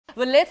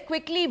Well, let's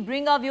quickly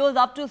bring our viewers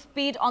up to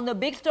speed on the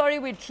big story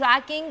we're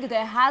tracking.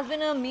 There has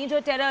been a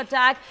major terror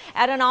attack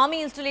at an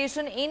army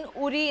installation in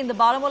Uri in the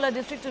Baramulla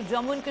district of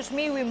Jammu and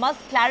Kashmir. We must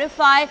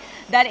clarify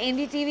that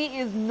NDTV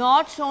is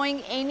not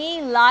showing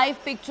any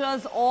live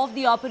pictures of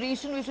the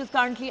operation which is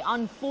currently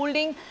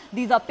unfolding.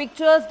 These are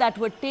pictures that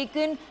were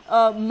taken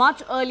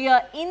much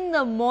earlier in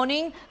the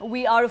morning.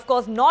 We are, of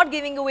course, not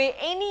giving away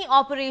any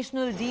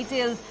operational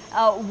details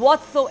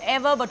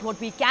whatsoever. But what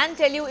we can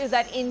tell you is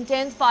that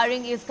intense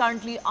firing is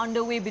currently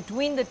underway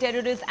between the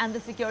terrorists and the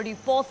security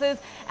forces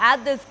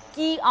at this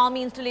key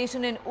army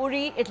installation in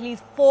Uri. At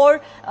least 4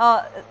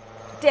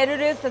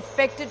 terrorists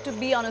suspected to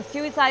be on a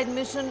suicide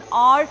mission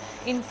are,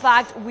 in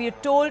fact, we are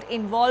told,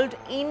 involved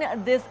in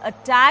this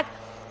attack.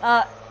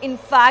 In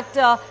fact,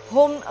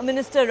 Home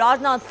Minister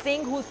Rajnath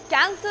Singh, who's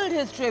cancelled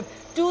his trip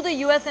to the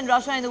US and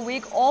Russia in the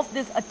wake of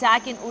this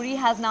attack in Uri,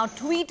 has now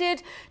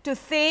tweeted to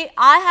say,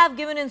 "I have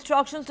given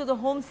instructions to the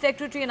Home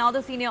Secretary and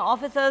other senior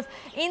officers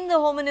in the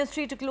Home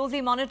Ministry to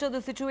closely monitor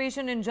the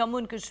situation in Jammu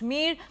and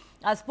Kashmir.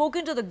 I've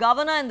spoken to the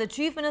Governor and the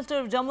Chief Minister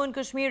of Jammu and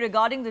Kashmir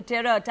regarding the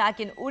terror attack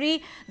in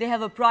Uri. They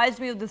have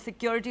apprised me of the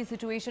security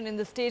situation in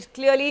the state."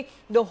 Clearly,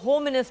 the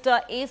Home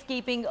Minister is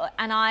keeping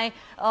an eye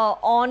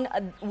on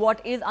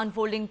what is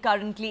unfolding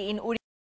currently in Uri.